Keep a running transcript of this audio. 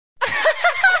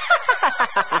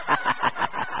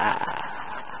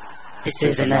This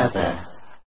is another.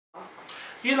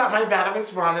 You like my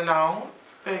battery's running out.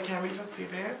 So can we just do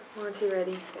this? One, two,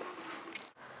 ready.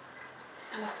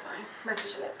 Oh, that's fine.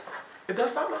 Matches your lips. It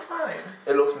does not look fine.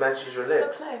 It looks matches your It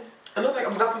lips. looks nice. It looks like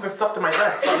I'm got something stuffed in my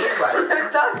dress. What it looks like.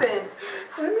 It doesn't.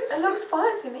 It looks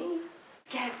fine to me.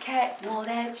 Cat, and all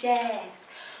that jazz.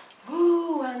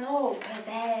 Woo, I know,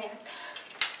 pizzazz.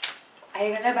 Are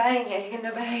you gonna bang? Are you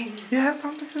gonna bang? You have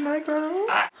something tonight, girl?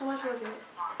 How much was it?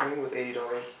 I think it was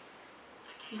 $80.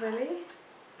 Really?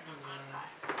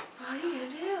 What are you gonna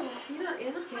do? You're not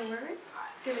getting worried.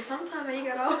 Give me some time and you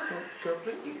get off. Girl,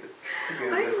 please.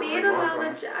 I need a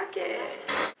leather jacket.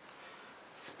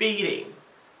 Speeding.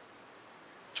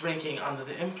 Drinking under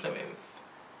the influence.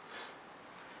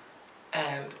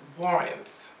 And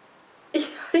warrants.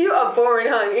 You are boring,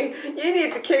 honey. You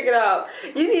need to kick it up.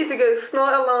 You need to go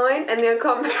snort a line and then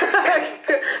come back.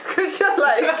 Cause you're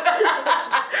like,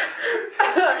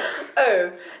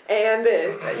 oh, and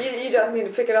this. You just need to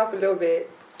pick it up a little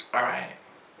bit. All right.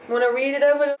 Wanna read it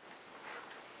over?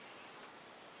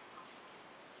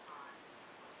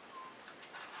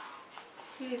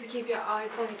 You need to keep your eyes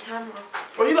on the camera.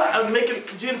 Well, you like I'm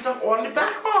doing stuff on the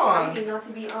background. You need not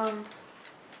to be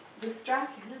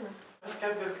distracted, no. Let's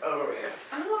get this over with.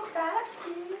 I look fat,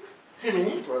 dude. Hey,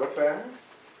 me? Do I look fat?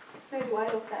 No, do I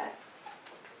look fat?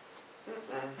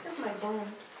 That's my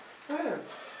bone. Yeah.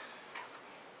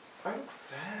 I look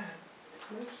fat.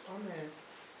 My stomach.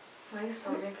 My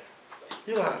stomach.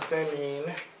 You gotta say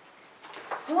mean.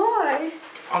 Why?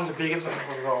 I'm the biggest one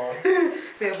of all.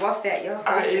 Say what that, yo.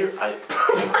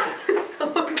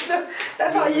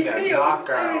 That's how you feel. Knockout.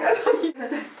 I mean, that's how you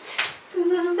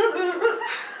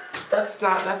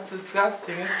That's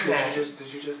disgusting, isn't it?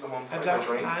 Did you just I like my don't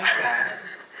drink? like that.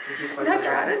 Did you just like no, my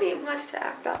girl, I drink? don't need much to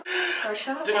act up. Or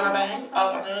shut up. You gonna bang?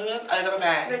 Oh, yes. Are you gonna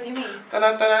bang? What do you mean? Dun,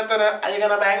 dun, dun, dun, dun. Are you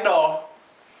gonna bang door?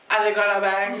 Are you gonna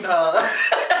bang door?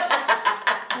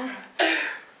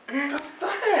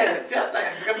 Stop it. Yeah,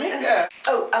 like, make it.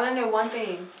 Oh, I want to know one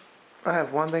thing. I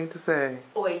have one thing to say.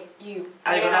 Oi, you.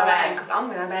 Are you gonna bang? Because I'm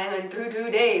gonna bang in 2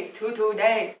 days. 2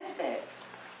 days. That's it.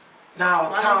 Now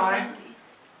it's time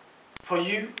for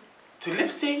you to lip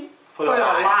sync for For your your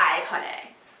life. life,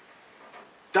 honey.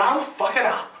 Don't fuck it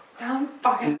up. Don't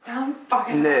fucking.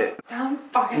 Nip.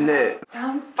 Don't fucking. Nip.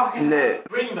 Don't fucking. Nip.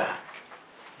 Bring back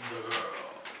the girl.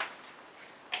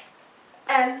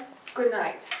 And good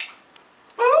night.